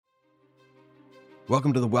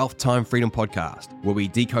Welcome to the Wealth, Time, Freedom podcast, where we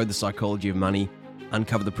decode the psychology of money,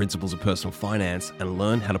 uncover the principles of personal finance, and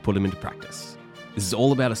learn how to put them into practice. This is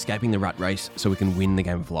all about escaping the rat race so we can win the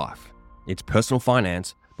game of life. It's personal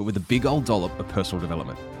finance, but with a big old dollop of personal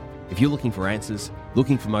development. If you're looking for answers,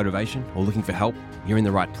 looking for motivation, or looking for help, you're in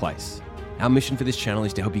the right place. Our mission for this channel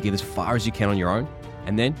is to help you get as far as you can on your own,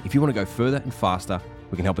 and then if you want to go further and faster,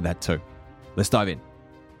 we can help with that too. Let's dive in.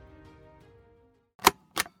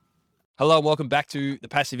 Hello, welcome back to the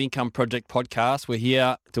Passive Income Project podcast. We're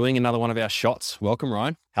here doing another one of our shots. Welcome,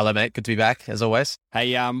 Ryan. Hello, mate. Good to be back, as always.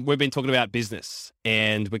 Hey, we've been talking about business,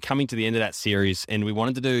 and we're coming to the end of that series, and we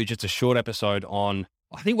wanted to do just a short episode on,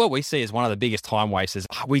 I think what we see as one of the biggest time wasters.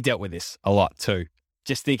 We dealt with this a lot too.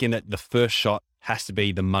 Just thinking that the first shot has to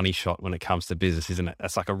be the money shot when it comes to business, isn't it?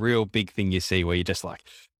 That's like a real big thing you see where you're just like,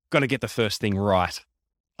 got to get the first thing right.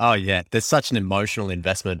 Oh, yeah. There's such an emotional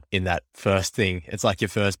investment in that first thing. It's like your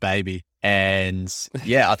first baby. And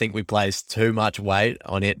yeah, I think we place too much weight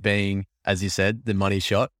on it being, as you said, the money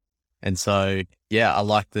shot. And so, yeah, I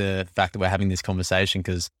like the fact that we're having this conversation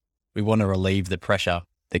because we want to relieve the pressure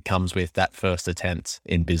that comes with that first attempt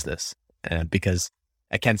in business because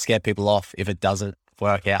it can scare people off if it doesn't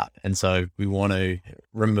work out. And so we want to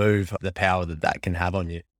remove the power that that can have on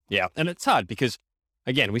you. Yeah. And it's hard because,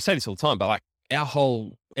 again, we say this all the time, but like our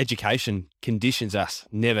whole education conditions us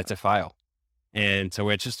never to fail. And so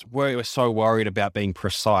we're so worried about being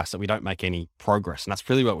precise that we don't make any progress. And that's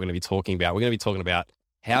really what we're going to be talking about. We're going to be talking about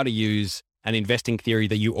how to use an investing theory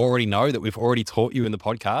that you already know, that we've already taught you in the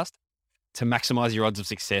podcast, to maximize your odds of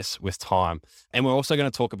success with time. And we're also going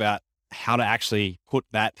to talk about how to actually put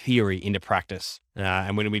that theory into practice.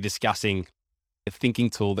 And we're going to be discussing a thinking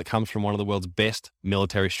tool that comes from one of the world's best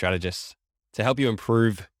military strategists to help you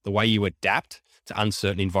improve the way you adapt to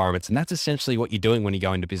uncertain environments. And that's essentially what you're doing when you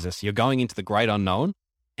go into business. You're going into the great unknown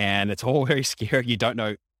and it's all very scary. You don't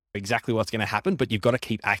know exactly what's going to happen, but you've got to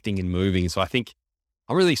keep acting and moving. So I think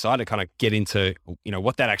I'm really excited to kind of get into,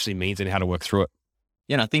 what that actually means and how to work through it.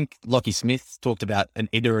 Yeah. And I think Lockie Smith talked about an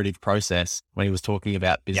iterative process when he was talking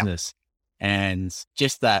about business. Yep. And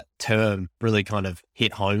just that term really kind of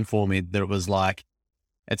hit home for me, that it was like,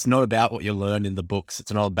 it's not about what you learn in the books.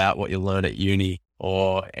 It's not about what you learn at uni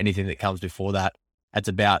or anything that comes before that. It's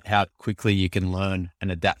about how quickly you can learn and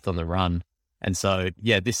adapt on the run. And so,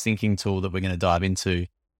 yeah, this thinking tool that we're going to dive into,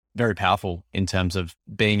 very powerful in terms of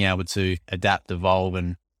being able to adapt, evolve,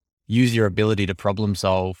 and use your ability to problem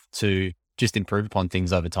solve to just improve upon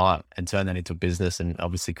things over time and turn that into a business and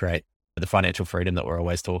obviously create the financial freedom that we're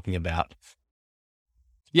always talking about.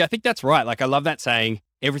 Yeah, I think that's right. Like, I love that saying,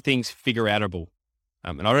 everything's figure outable.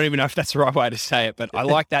 And I don't even know if that's the right way to say it, but I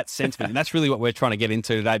like that sentiment. And that's really what we're trying to get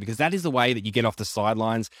into today, because that is the way that you get off the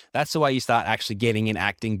sidelines. That's the way you start actually getting in,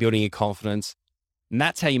 acting, building your confidence. And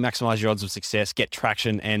that's how you maximize your odds of success, get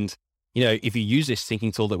traction. And, if you use this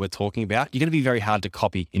thinking tool that we're talking about, you're going to be very hard to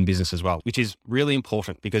copy in business as well, which is really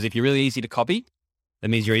important, because if you're really easy to copy, that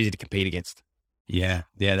means you're easy to compete against. Yeah,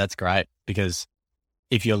 that's great, because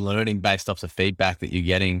if you're learning based off the feedback that you're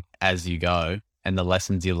getting as you go and the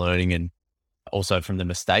lessons you're learning and also from the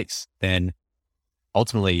mistakes, then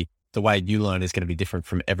ultimately the way you learn is going to be different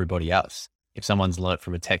from everybody else. If someone's learnt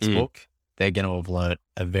from a textbook, they're going to have learnt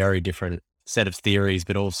a very different set of theories,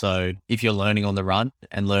 but also if you're learning on the run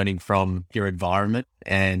and learning from your environment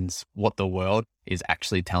and what the world is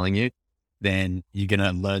actually telling you, then you're going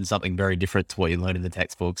to learn something very different to what you learned in the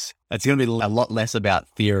textbooks. It's going to be a lot less about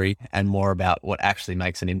theory and more about what actually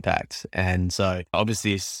makes an impact. And so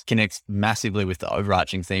obviously this connects massively with the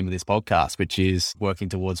overarching theme of this podcast, which is working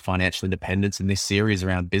towards financial independence, in this series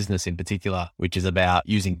around business in particular, which is about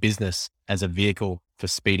using business as a vehicle for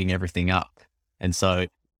speeding everything up. And so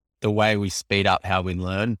the way we speed up how we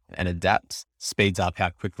learn and adapt speeds up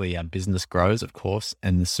how quickly our business grows, of course,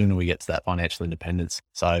 and the sooner we get to that financial independence.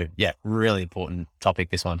 So yeah, really important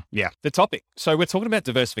topic, this one. Yeah, the topic. So we're talking about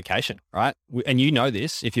diversification, right? And you know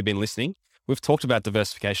this, if you've been listening, we've talked about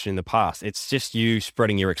diversification in the past. It's just you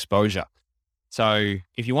spreading your exposure. So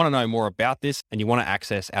if you want to know more about this and you want to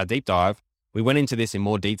access our deep dive, we went into this in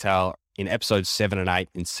more detail in episodes 7 and 8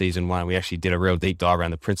 in season 1. We actually did a real deep dive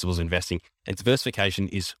around the principles of investing, and diversification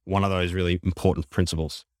is one of those really important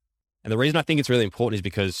principles. And the reason I think it's really important is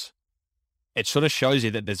because it sort of shows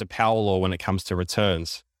you that there's a power law when it comes to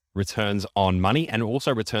returns on money and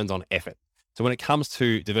also returns on effort. So when it comes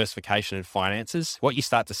to diversification and finances, what you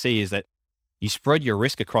start to see is that you spread your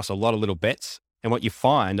risk across a lot of little bets. And what you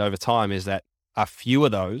find over time is that a few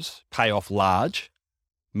of those pay off large,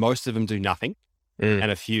 most of them do nothing,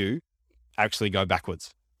 and a few actually go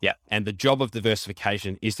backwards. Yeah. And the job of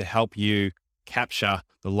diversification is to help you capture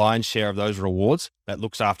the lion's share of those rewards that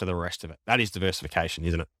looks after the rest of it. That is diversification,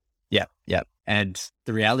 isn't it? Yeah. Yeah. And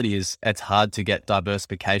the reality is it's hard to get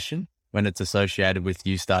diversification when it's associated with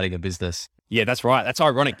you starting a business. Yeah, that's right. That's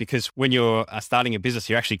ironic because when you're starting a business,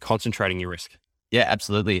 you're actually concentrating your risk. Yeah,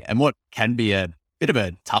 absolutely. And what can be a bit of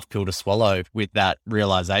a tough pill to swallow with that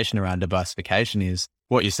realization around diversification is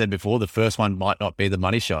what you said before. The first one might not be the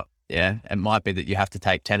money shot. Yeah. It might be that you have to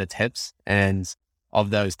take 10 attempts, and of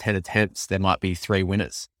those 10 attempts, there might be 3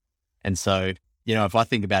 winners. And so, if I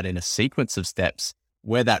think about it in a sequence of steps,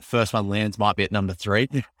 where that first one lands might be at number 3.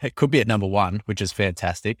 It could be at number 1, which is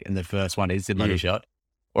fantastic. And the first one is the money shot,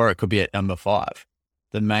 or it could be at number 5.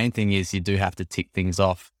 The main thing is you do have to tick things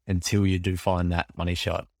off until you do find that money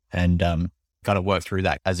shot, and kind of work through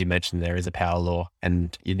that. As you mentioned, there is a power law,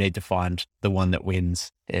 and you need to find the one that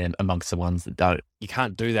wins amongst the ones that don't. You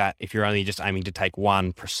can't do that if you're only just aiming to take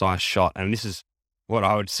one precise shot. And this is what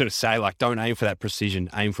I would sort of say, like, don't aim for that precision,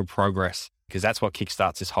 aim for progress, because that's what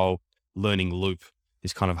kickstarts this whole learning loop,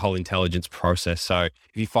 this kind of whole intelligence process. So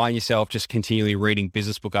if you find yourself just continually reading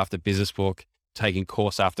business book after business book, taking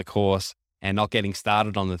course after course, and not getting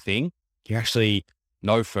started on the thing, you're actually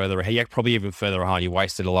no further ahead. You're probably even further behind. You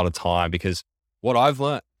wasted a lot of time, because what I've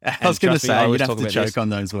learned, I was going to say, you'd have to choke on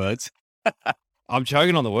those words. I'm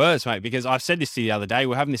choking on the words, mate, because I've said this to you the other day.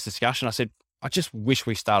 We're having this discussion. I said, I just wish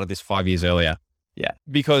we started this 5 years earlier. Yeah.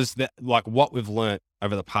 Because what we've learned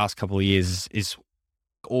over the past couple of years is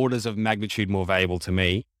orders of magnitude more valuable to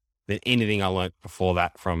me than anything I learned before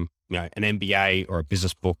that from, an MBA or a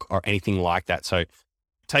business book or anything like that. So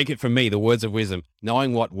take it from me, the words of wisdom,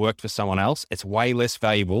 knowing what worked for someone else, it's way less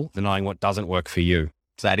valuable than knowing what doesn't work for you.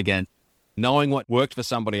 Say it again. Knowing what worked for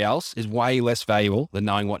somebody else is way less valuable than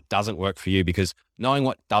knowing what doesn't work for you, because knowing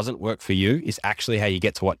what doesn't work for you is actually how you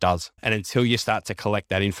get to what does. And until you start to collect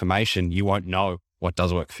that information, you won't know what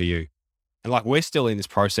does work for you. And we're still in this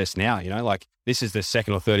process now, this is the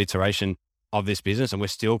second or third iteration of this business, and we're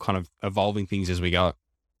still kind of evolving things as we go.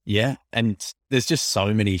 Yeah. And there's just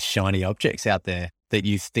so many shiny objects out there that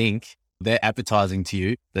you think they're advertising to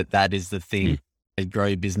you that is the thing to grow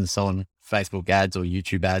your business on. Facebook ads or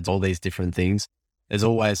YouTube ads, all these different things. There's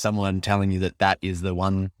always someone telling you that is the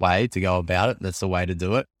one way to go about it. That's the way to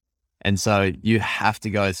do it. And so you have to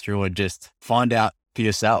go through and just find out for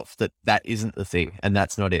yourself that isn't the thing, and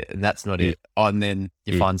that's not it. And that's not it. And then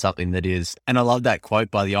you find something that is. And I love that quote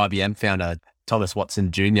by the IBM founder, Thomas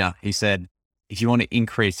Watson Jr. He said, if you want to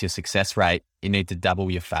increase your success rate, you need to double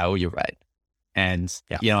your failure rate. And,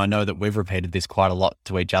 I know that we've repeated this quite a lot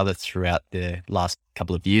to each other throughout the last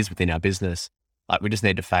couple of years within our business. We just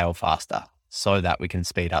need to fail faster so that we can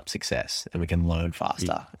speed up success and we can learn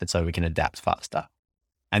faster and so we can adapt faster.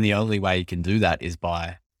 And the only way you can do that is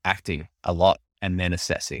by acting a lot and then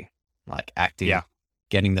assessing, acting,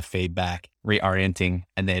 getting the feedback, reorienting,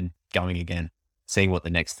 and then going again, seeing what the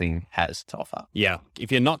next thing has to offer. Yeah.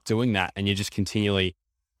 If you're not doing that and you're just continually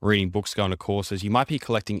reading books, going to courses, you might be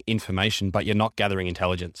collecting information, but you're not gathering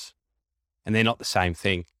intelligence. And they're not the same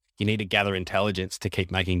thing. You need to gather intelligence to keep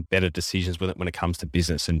making better decisions with it when it comes to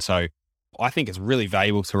business. And so I think it's really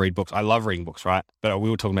valuable to read books. I love reading books, right? But we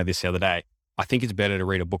were talking about this the other day. I think it's better to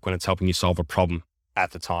read a book when it's helping you solve a problem at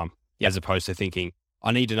the time, as opposed to thinking,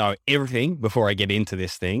 I need to know everything before I get into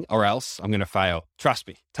this thing or else I'm going to fail. Trust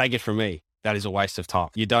me, take it from me. That is a waste of time.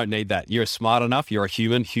 You don't need that. You're smart enough. You're a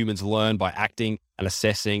human. Humans learn by acting and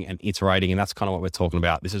assessing and iterating. And that's kind of what we're talking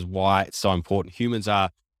about. This is why it's so important. Humans are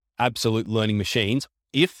absolute learning machines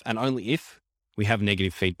if and only if we have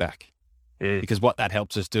negative feedback. Because what that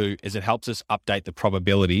helps us do is it helps us update the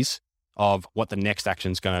probabilities of what the next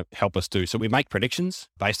action is going to help us do. So we make predictions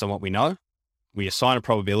based on what we know. We assign a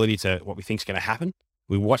probability to what we think is going to happen.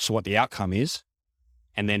 We watch what the outcome is.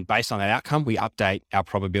 And then based on that outcome, we update our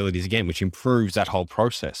probabilities again, which improves that whole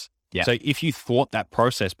process. Yeah. So if you thwart that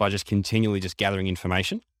process by just continually just gathering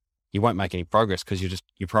information, you won't make any progress because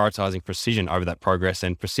you're prioritizing precision over that progress,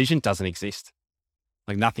 and precision doesn't exist.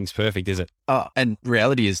 Nothing's perfect, is it? Oh, and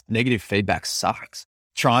reality is negative feedback sucks.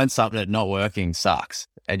 Trying something that's not working sucks.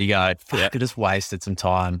 And you go, I just wasted some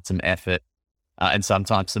time, some effort, and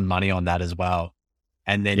sometimes some money on that as well.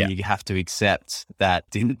 And then you have to accept that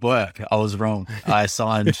didn't work. I was wrong. I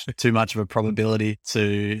assigned too much of a probability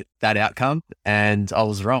to that outcome and I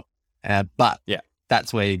was wrong. But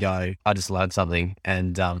that's where you go, I just learned something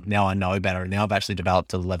and now I know better. Now I've actually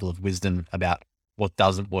developed a level of wisdom about what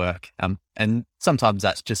doesn't work. And sometimes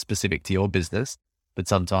that's just specific to your business, but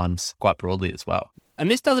sometimes quite broadly as well. And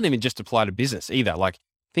this doesn't even just apply to business either.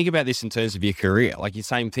 Think about this in terms of your career. Your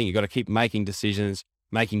same thing. You've got to keep making decisions,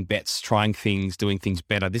 making bets, trying things, doing things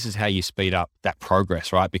better. This is how you speed up that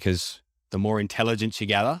progress, right? Because the more intelligence you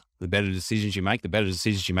gather, the better decisions you make, the better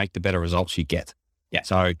decisions you make, the better results you get. Yeah.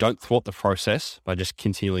 So don't thwart the process by just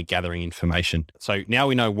continually gathering information. So now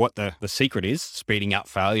we know what the secret is, speeding up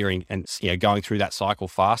failure and going through that cycle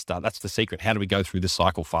faster. That's the secret. How do we go through the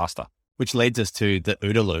cycle faster? Which leads us to the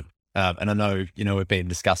OODA loop. And I know, we've been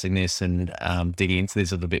discussing this and digging into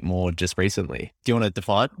this a little bit more just recently. Do you want to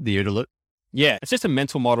define the OODA loop? Yeah, it's just a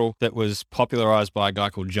mental model that was popularized by a guy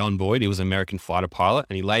called John Boyd. He was an American fighter pilot,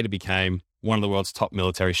 and he later became one of the world's top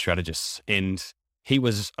military strategists. And he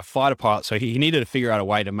was a fighter pilot, so he needed to figure out a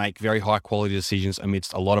way to make very high quality decisions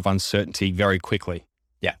amidst a lot of uncertainty very quickly.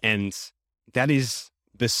 Yeah. And that is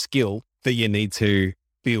the skill that you need to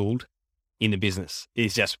build in the business,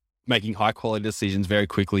 is just making high quality decisions very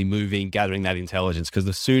quickly, moving, gathering that intelligence. Because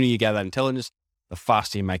the sooner you gather that intelligence, the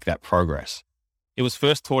faster you make that progress. It was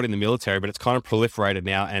first taught in the military, but it's kind of proliferated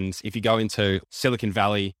now. And if you go into Silicon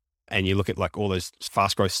Valley and you look at like all those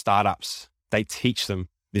fast growth startups, they teach them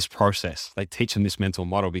this process. They teach them this mental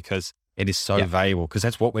model because it is so valuable, because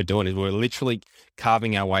that's what we're doing, is we're literally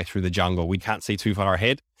carving our way through the jungle. We can't see too far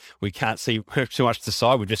ahead. We can't see too much to the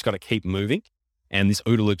side. We've just got to keep moving. And this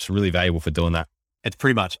OODA loop's really valuable for doing that. It's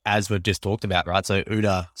pretty much as we've just talked about, right? So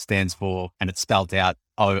OODA stands for, and it's spelled out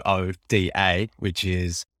OODA, which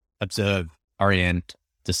is observe, orient,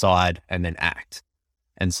 decide, and then act.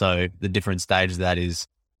 And so the different stages of that is,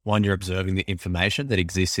 one, you're observing the information that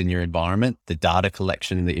exists in your environment, the data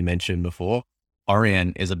collection that you mentioned before.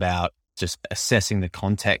 Orient is about just assessing the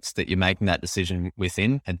context that you're making that decision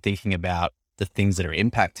within and thinking about the things that are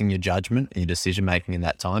impacting your judgment and your decision-making in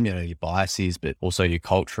that time, your biases, but also your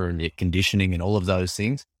culture and your conditioning and all of those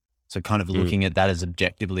things. So kind of looking at that as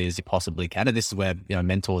objectively as you possibly can. And this is where,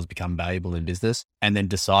 mentors become valuable in business. And then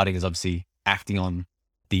deciding is obviously acting on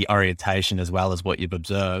the orientation as well as what you've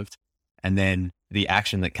observed. And then the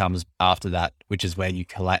action that comes after that, which is where you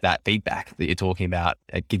collect that feedback that you're talking about.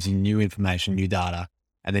 It gives you new information, new data,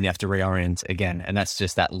 and then you have to reorient again. And that's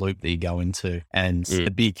just that loop that you go into. And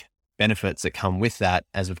the big benefits that come with that,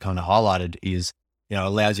 as we've kind of highlighted, is, it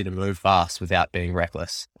allows you to move fast without being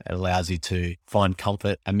reckless. It allows you to find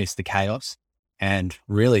comfort amidst the chaos, and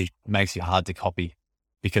really makes you hard to copy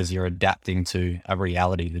because you're adapting to a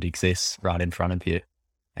reality that exists right in front of you.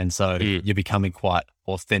 And so you're becoming quite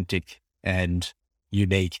authentic and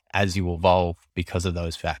unique as you evolve because of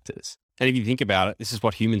those factors. And if you think about it, this is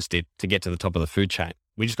what humans did to get to the top of the food chain.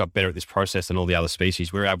 We just got better at this process than all the other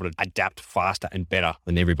species. We were able to adapt faster and better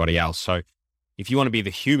than everybody else. So if you want to be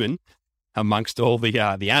the human amongst all the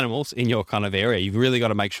animals in your kind of area, you've really got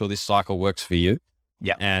to make sure this cycle works for you.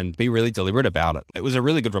 Yeah. And be really deliberate about it. It was a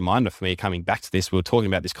really good reminder for me coming back to this. We were talking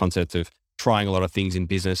about this concept of trying a lot of things in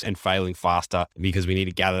business and failing faster because we need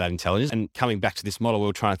to gather that intelligence. And coming back to this model, we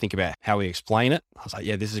were trying to think about how we explain it. I was like,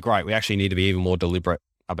 this is great. We actually need to be even more deliberate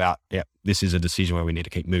about, this is a decision where we need to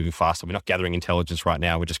keep moving faster. We're not gathering intelligence right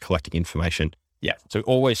now. We're just collecting information. Yeah. So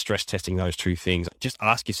always stress testing those two things. Just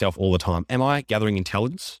ask yourself all the time, am I gathering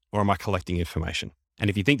intelligence or am I collecting information? And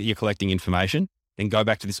if you think that you're collecting information, then go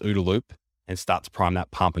back to this OODA loop and start to prime that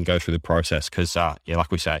pump and go through the process. Because,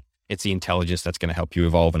 like we say, it's the intelligence that's going to help you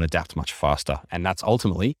evolve and adapt much faster. And that's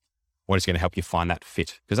ultimately what is going to help you find that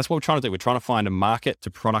fit. Because that's what we're trying to do. We're trying to find a market to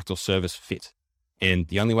product or service fit. And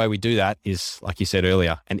the only way we do that is, like you said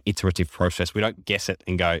earlier, an iterative process. We don't guess it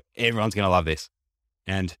and go, everyone's going to love this.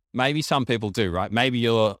 And maybe some people do, right? Maybe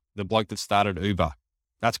you're the bloke that started Uber.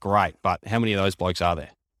 That's great. But how many of those blokes are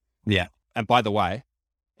there? Yeah. And by the way,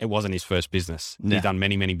 it wasn't his first business. Yeah. He'd done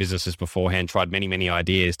many, many businesses beforehand, tried many, many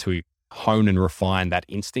ideas to hone and refine that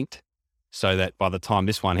instinct so that by the time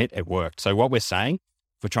this one hit, it worked. So what we're saying,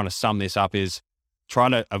 if we're trying to sum this up, is try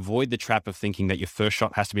to avoid the trap of thinking that your first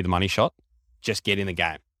shot has to be the money shot. Just get in the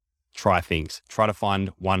game. Try things. Try to find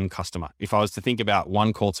one customer. If I was to think about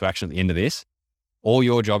one call to action at the end of this, all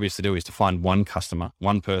your job is to do is to find one customer,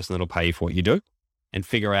 one person that'll pay you for what you do, and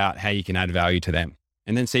figure out how you can add value to them.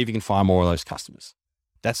 And then see if you can find more of those customers.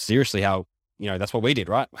 That's seriously how, that's what we did,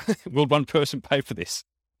 right? Will one person pay for this?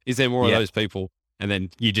 Is there more of those people? And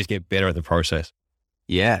then you just get better at the process.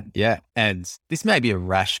 Yeah. Yeah. And this may be a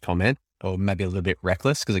rash comment or maybe a little bit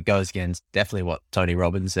reckless because it goes against definitely what Tony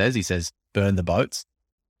Robbins says. He says, burn the boats.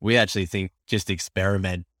 We actually think just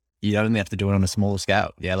experiment. You only have to do it on a smaller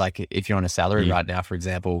scale. Yeah. Like if you're on a salary right now, for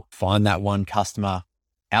example, find that one customer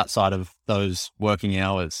outside of those working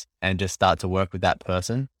hours and just start to work with that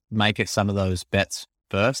person. Make it some of those bets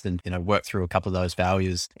first and, work through a couple of those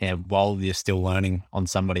values and while you're still learning on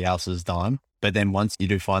somebody else's dime. But then once you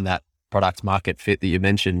do find that product market fit that you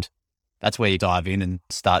mentioned, that's where you dive in and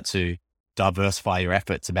start to diversify your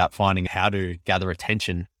efforts about finding how to gather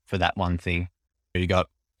attention for that one thing. You got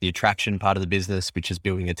the attraction part of the business, which is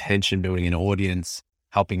building attention, building an audience,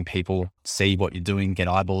 helping people see what you're doing, get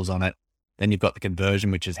eyeballs on it. Then you've got the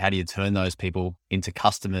conversion, which is how do you turn those people into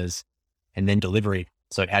customers, and then delivery.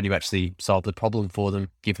 So how do you actually solve the problem for them,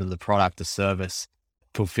 give them the product, the service,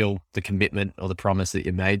 fulfill the commitment or the promise that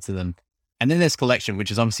you made to them. And then there's collection,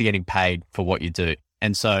 which is obviously getting paid for what you do.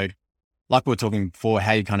 And so like we were talking before,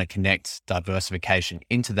 how you kind of connect diversification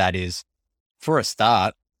into that is, for a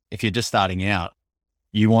start, if you're just starting out,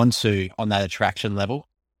 you want to, on that attraction level,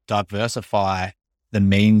 diversify the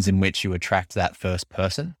means in which you attract that first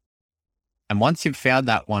person. And once you've found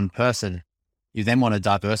that one person, you then want to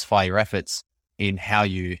diversify your efforts in how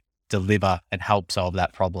you deliver and help solve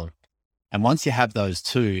that problem. And once you have those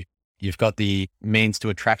two, you've got the means to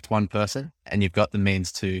attract one person and you've got the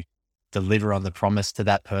means to deliver on the promise to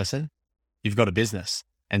that person. You've got a business.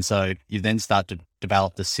 And so you then start to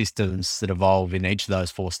develop the systems that evolve in each of those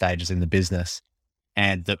 4 stages in the business.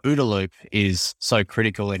 And the OODA loop is so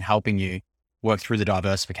critical in helping you work through the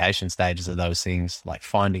diversification stages of those things, like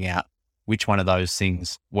finding out which one of those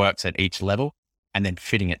things works at each level and then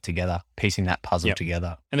fitting it together, piecing that puzzle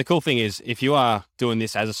together. And the cool thing is, if you are doing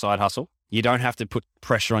this as a side hustle, you don't have to put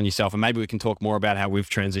pressure on yourself. And maybe we can talk more about how we've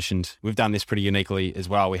transitioned. We've done this pretty uniquely as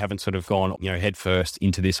well. We haven't sort of gone, head first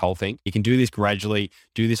into this whole thing. You can do this gradually,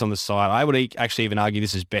 do this on the side. I would actually even argue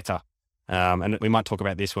this is better. And we might talk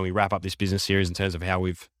about this when we wrap up this business series in terms of how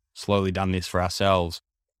we've slowly done this for ourselves.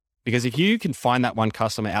 Because if you can find that one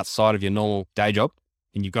customer outside of your normal day job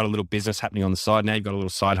and you've got a little business happening on the side, now you've got a little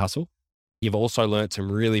side hustle, you've also learned some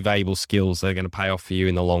really valuable skills that are going to pay off for you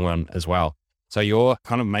in the long run as well. So you're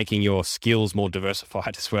kind of making your skills more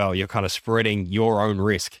diversified as well. You're kind of spreading your own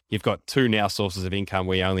risk. You've got 2 now sources of income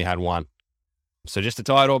where you only had 1. So just to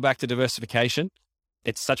tie it all back to diversification,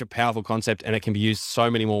 it's such a powerful concept and it can be used so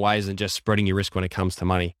many more ways than just spreading your risk when it comes to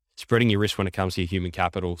money, spreading your risk when it comes to your human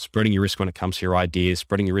capital, spreading your risk when it comes to your ideas,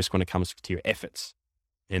 spreading your risk when it comes to your efforts.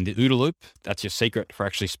 And the OODA loop, that's your secret for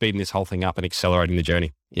actually speeding this whole thing up and accelerating the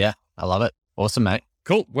journey. Yeah, I love it. Awesome, mate.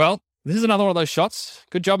 Cool. Well, this is another one of those shots.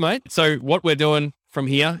 Good job, mate. So what we're doing from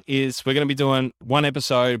here is we're going to be doing one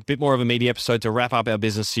episode, a bit more of a meaty episode to wrap up our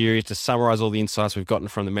business series, to summarize all the insights we've gotten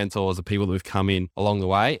from the mentors, the people that have come in along the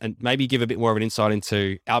way, and maybe give a bit more of an insight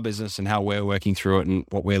into our business and how we're working through it and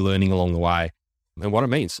what we're learning along the way and what it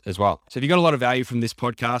means as well. So if you got a lot of value from this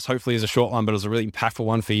podcast, hopefully it's a short one, but it was a really impactful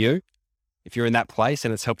one for you. If you're in that place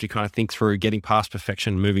and it's helped you kind of think through getting past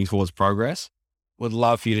perfection, moving towards progress, would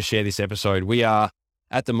love for you to share this episode. We are,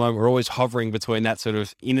 at the moment, we're always hovering between that sort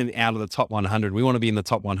of in and out of the top 100. We want to be in the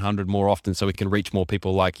top 100 more often so we can reach more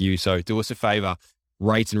people like you. So do us a favor,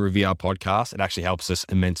 rate and review our podcast. It actually helps us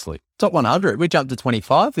immensely. Top 100. We jumped to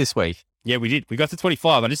 25 this week. Yeah, we did. We got to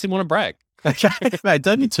 25. I just didn't want to brag. Okay, mate,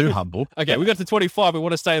 don't be too humble. Okay, we got to 25. We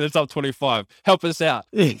want to stay in the top 25. Help us out.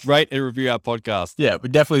 Rate and review our podcast. Yeah, we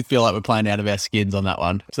definitely feel like we're playing out of our skins on that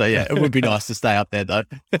one. So yeah, it would be nice to stay up there though.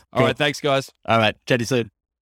 All right, thanks guys. All right, chat to you soon.